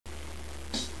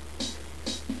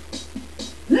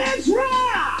Let's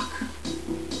rock!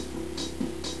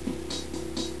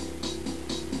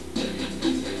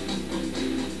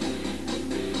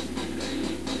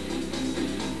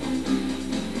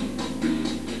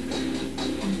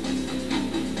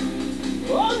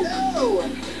 Oh no!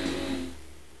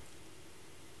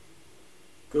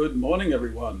 Good morning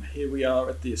everyone, here we are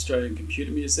at the Australian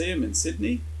Computer Museum in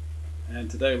Sydney, and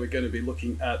today we're going to be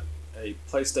looking at a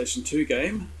PlayStation 2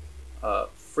 game,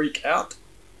 Freak Out,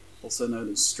 also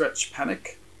known as Stretch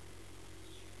Panic,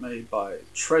 made by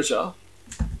Treasure,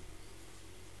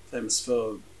 famous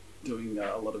for doing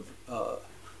a lot of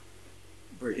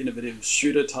very innovative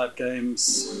shooter type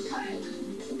games.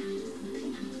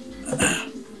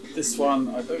 This one,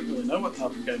 I don't really know what type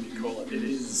of game you call it. It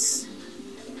is,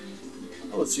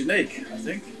 well, it's unique, I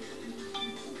think.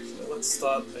 So let's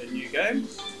start a new game.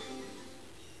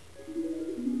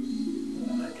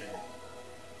 Okay.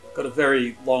 Got a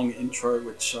very long intro,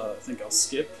 which I think I'll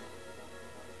skip.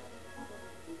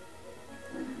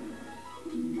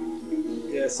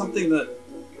 Yeah, something that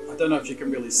I don't know if you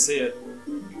can really see it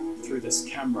through this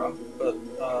camera, but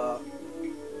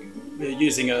we're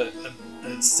using a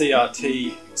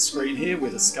CRT screen here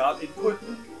with a SCART input.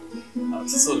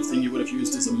 It's the sort of thing you would have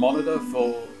used as a monitor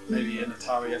for maybe an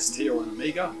Atari ST or an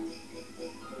Amiga,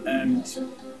 and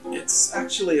it's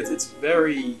actually it's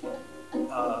very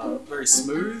very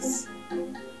smooth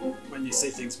when you see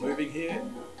things moving here.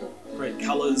 Great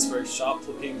colours, very sharp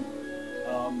looking.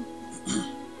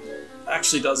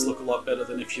 Actually does look a lot better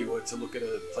than if you were to look at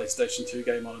a PlayStation 2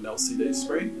 game on an LCD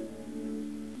screen.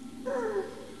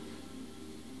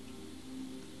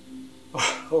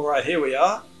 Alright, here we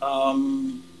are.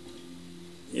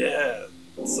 Yeah,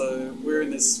 so we're in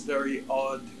this very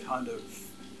odd kind of,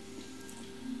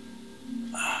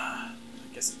 I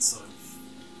guess it's sort of,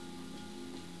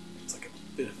 it's like a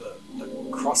bit of a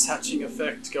cross-hatching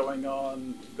effect going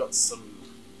on. We've got some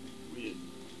weird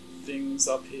things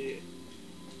up here.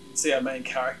 You can see our main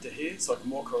character here, so I can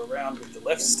walk her around with the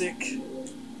left stick.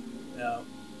 Now,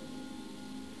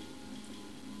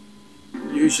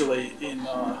 usually in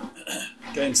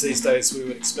games these days we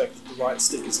would expect that the right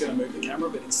stick is going to move the camera,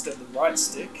 but instead the right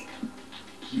stick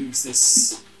moves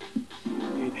this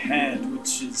weird hand,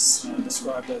 which is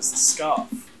described as the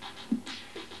scarf.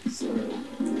 So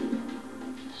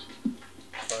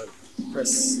if I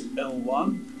press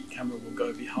L1, the camera will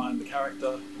go behind the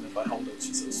character, and if I hold it,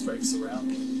 she sort of strafes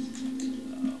around.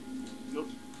 Nope.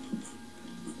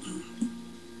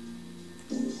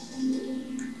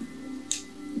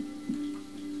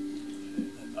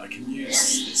 I can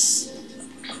use this.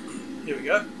 Here we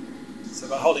go. So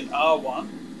by holding R1,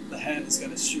 the hand is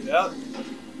going to shoot out,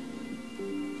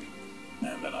 and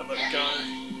then I let it go,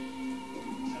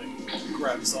 and it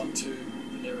grabs onto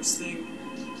the nearest thing.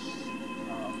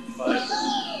 If I,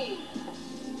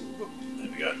 there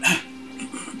we go.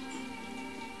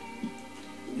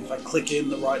 If I click in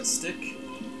the right stick,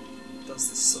 it does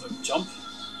this sort of jump.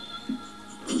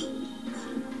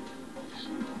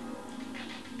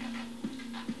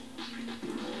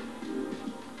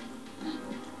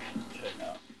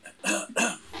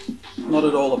 Not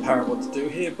at all apparent what to do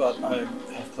here, but I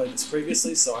have played this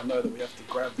previously, so I know that we have to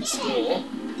grab this door,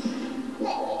 and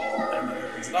then it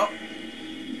opens it up.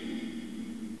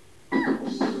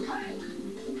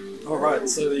 Alright,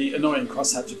 so the annoying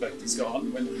crosshatch effect is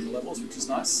gone when we're in the levels, which is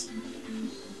nice.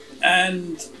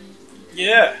 And,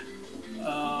 yeah,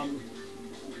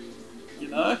 you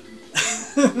know,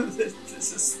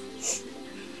 this is,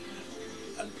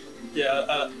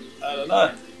 yeah, I don't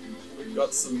know. We've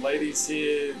got some ladies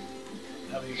here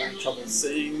having a bit of trouble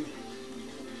seeing,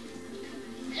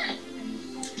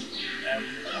 and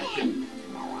we can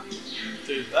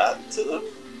do that to them.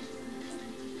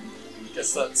 I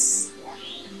guess that's,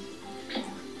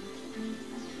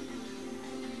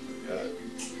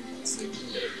 let's see if we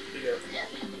can get it bigger.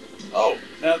 Oh,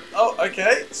 now, oh,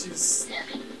 okay, she's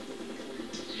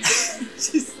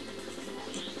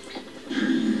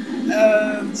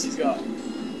and she's gone.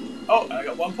 Oh, I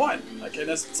got 1 point. Okay,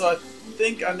 now, so I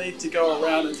think I need to go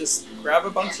around and just grab a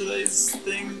bunch of these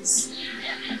things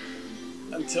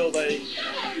until I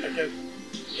get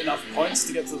enough points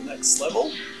to get to the next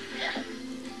level.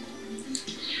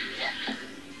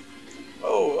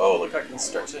 Oh, look, I can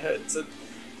stretch ahead. So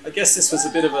I guess this was a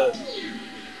bit of a,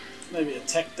 maybe a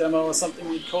tech demo or something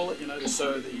you'd call it, you know, to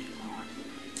show the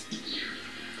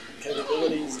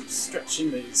capabilities of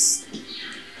stretching these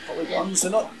polygons.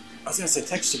 They're not, I was going to say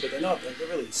texture, but they're not. They're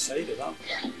really shaded, aren't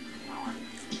they?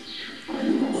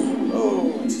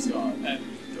 Oh, she's gone. And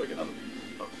do I get another?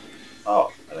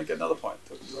 Oh, I don't get another point.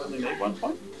 Do I only need 1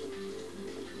 point?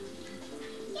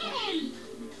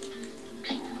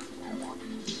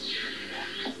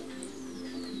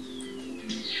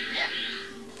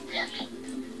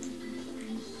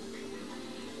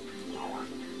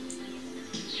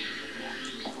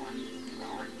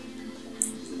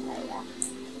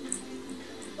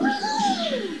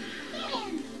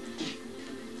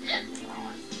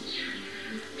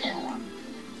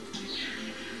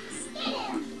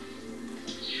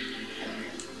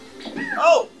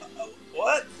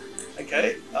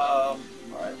 Okay.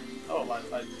 Alright. Oh, my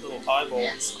little eyeball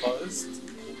is closed.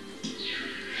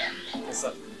 Guess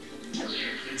that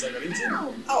means I got injured.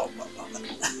 Oh!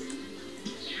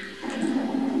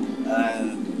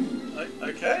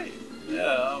 Okay.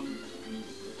 Yeah, I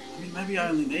mean, maybe I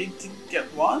only need to get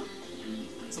one?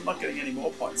 Because I'm not getting any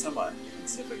more points, am I?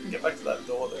 Let's see if we can get back to that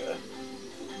door there.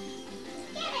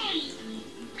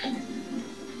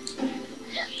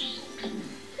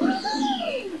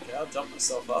 Okay, I'll jump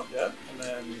myself up, yeah, and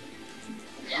then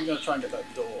I'm going to try and get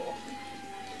that door.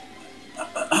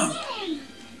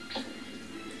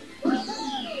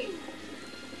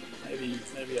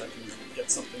 Maybe I can get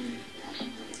something.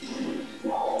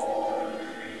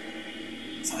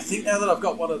 So I think now that I've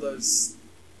got one of those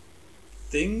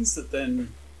things, that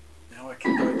then now I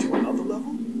can go to another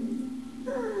level.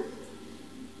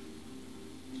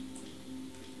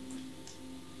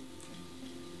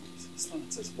 So this one,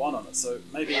 it says 1 on it, so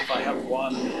maybe if I have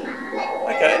 1.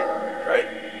 Okay, great.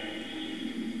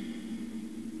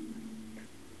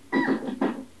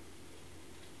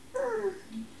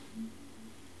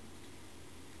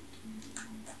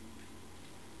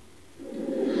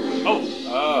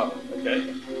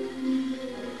 Okay.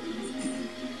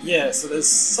 Yeah, so there's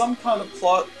some kind of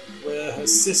plot where her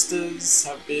sisters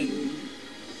have been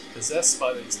possessed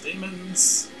by these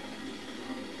demons.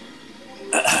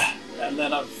 And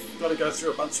then I've got to go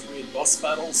through a bunch of weird boss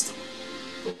battles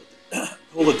to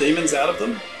pull the demons out of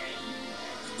them.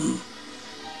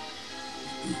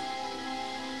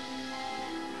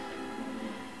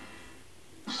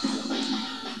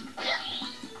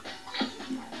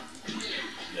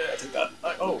 Yeah, take that.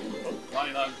 Oh,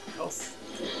 99 health.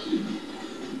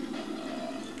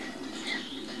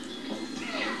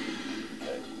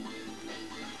 Okay.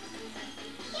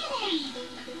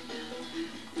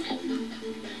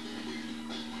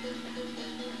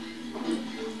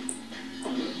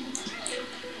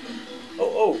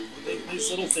 Oh, these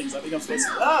little things. I think I'm supposed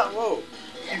to. Whoa!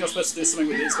 I think I'm supposed to do something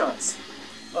with these guys.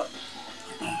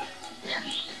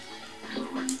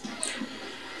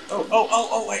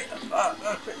 Oh, wait.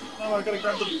 Quick. No, I've got to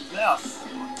grab the mouth.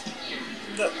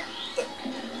 The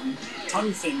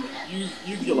tongue thing.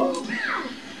 Uvula.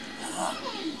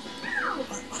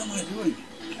 What am I doing?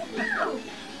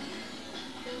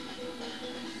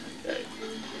 Okay.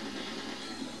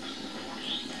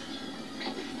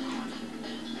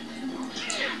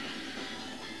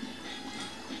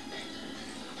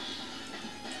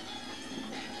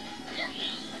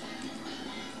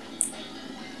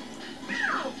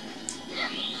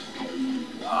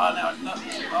 No.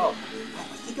 Oh, I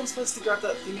think I'm supposed to grab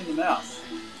that thing in the mouth.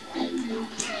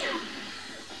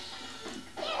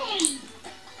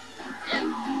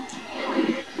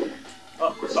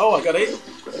 Oh, I got it.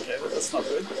 Okay, that's not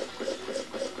good.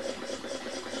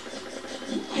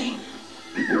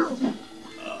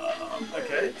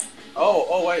 Okay.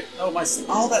 Oh, wait. Oh,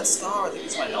 that star, I think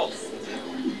it's my health.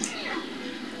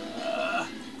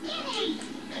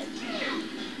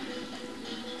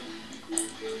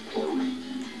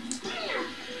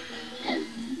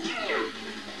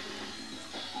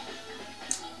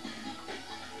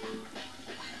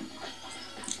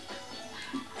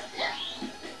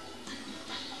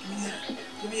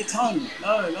 Give me your tongue. No.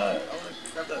 I want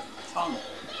to grab that tongue.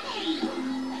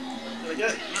 Did I get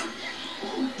it?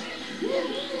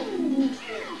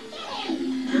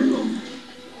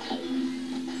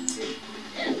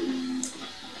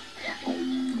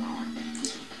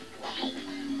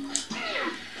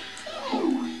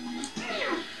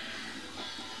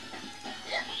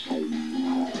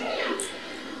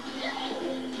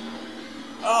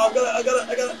 Oh, I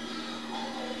got it.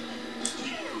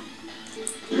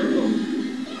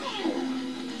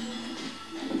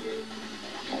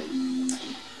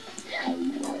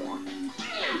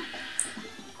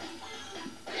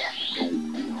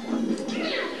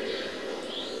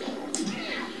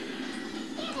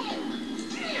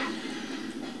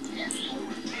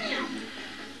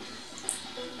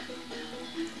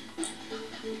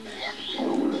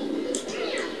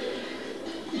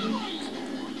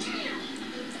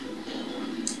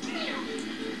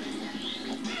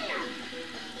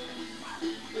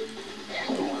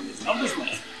 Numbers,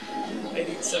 man.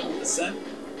 87%.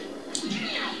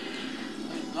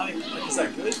 Is that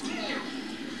good?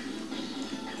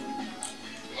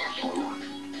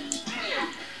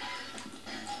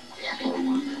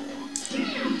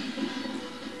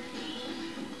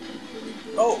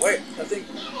 Oh, wait, I think...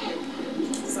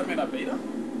 Does that mean I beat her?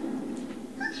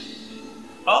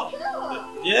 Oh,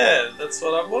 yeah, that's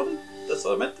what I wanted. That's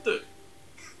what I meant to do.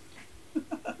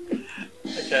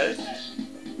 Okay.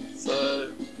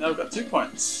 So, now I've got 2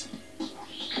 points.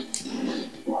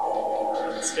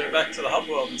 Let's go back to the hub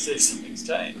world and see if something's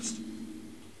changed.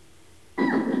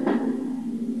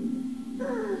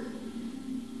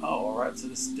 Oh, alright, so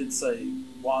this did say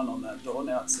 1 on that door,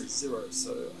 now it says 0,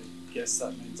 so I guess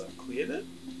that means I've cleared it.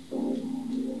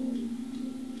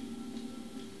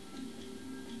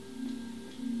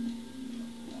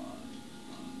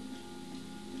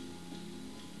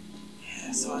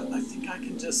 Yeah, so I think I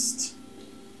can just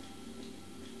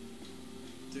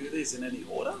do these in any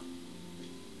order.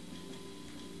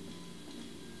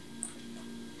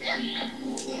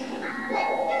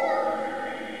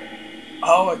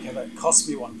 Oh, okay, that cost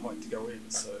me 1 point to go in,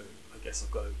 so I guess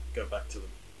I've got to go back to the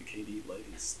bikini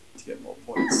ladies to get more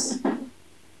points.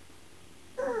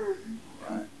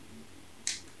 Right.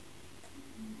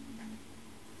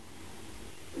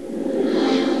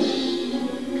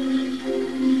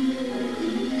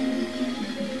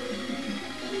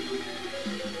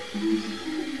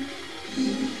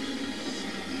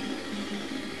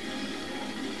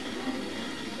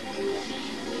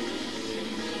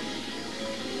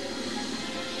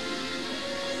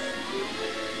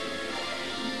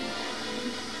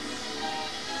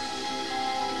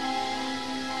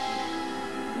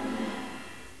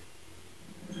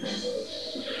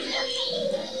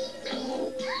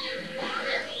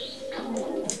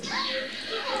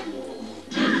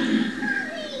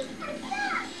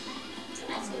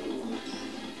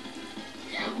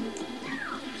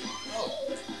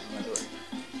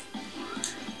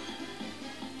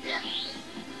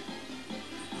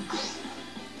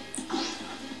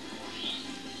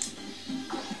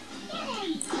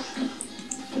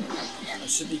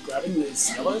 Should be grabbing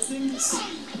these yellow things.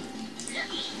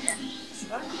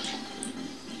 Should I?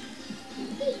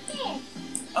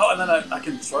 Oh, and then I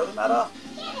can throw them at her.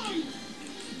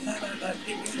 No,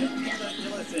 give me that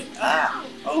yellow thing. Ah!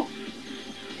 Oh!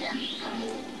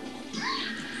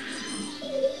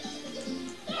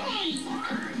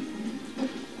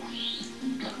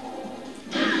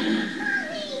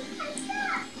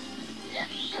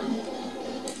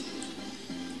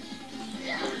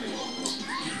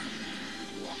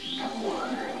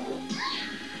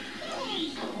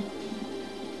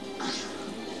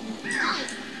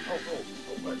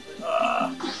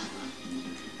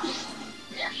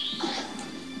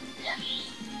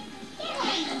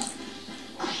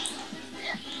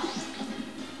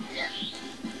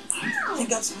 I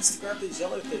think I'm supposed to grab these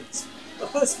yellow things.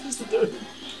 What am I supposed to do?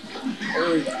 I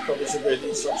really probably should read the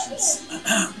instructions.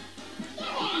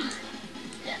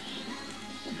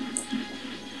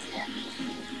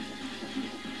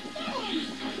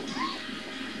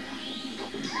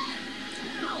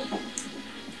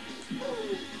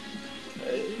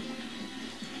 Okay.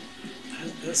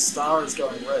 Her star is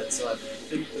going red, so I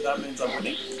think that means I'm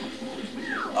winning.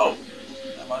 Oh!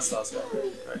 Now my star's going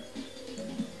red. Great.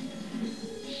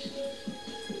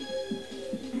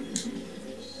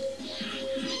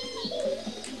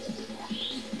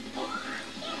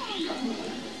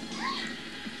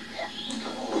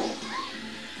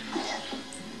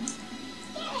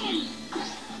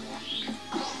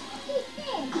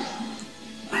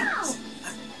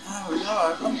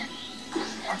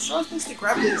 I'm sure I'm supposed to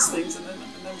grab these things and then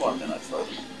what? Then I throw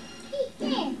them. It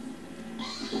didn't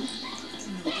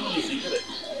really do anything, did it?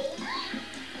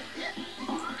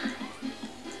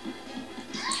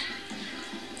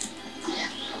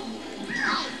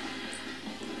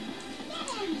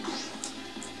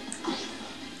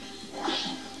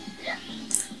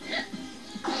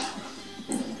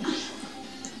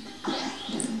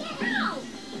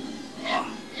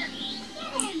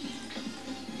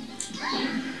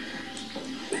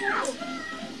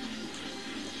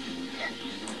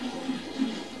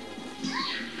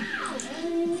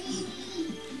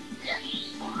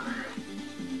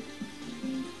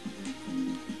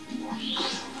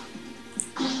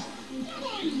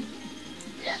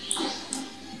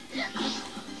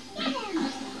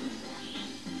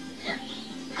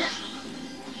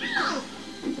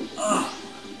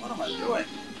 What am I doing?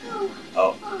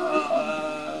 Oh,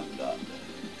 I'm done.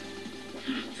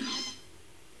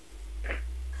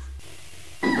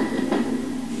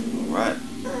 Alright.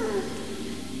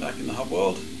 Back in the hub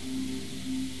world.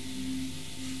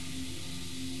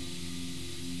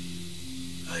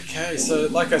 Okay, so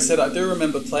like I said, I do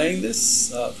remember playing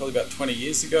this probably about 20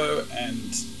 years ago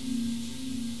and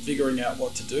figuring out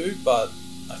what to do, but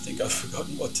I think I've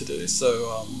forgotten what to do,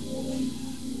 so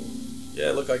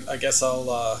yeah, look, I guess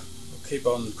I'll keep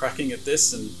on cracking at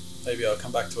this, and maybe I'll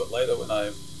come back to it later when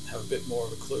I have a bit more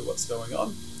of a clue what's going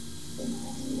on.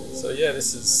 So yeah,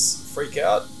 this is Freak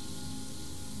Out.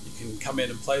 You can come in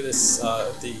and play this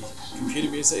at the Computer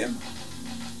Museum,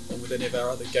 and with any of our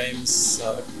other games,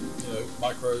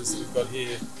 micros that we've got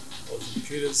here, all the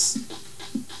computers.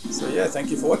 So yeah, thank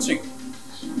you for watching.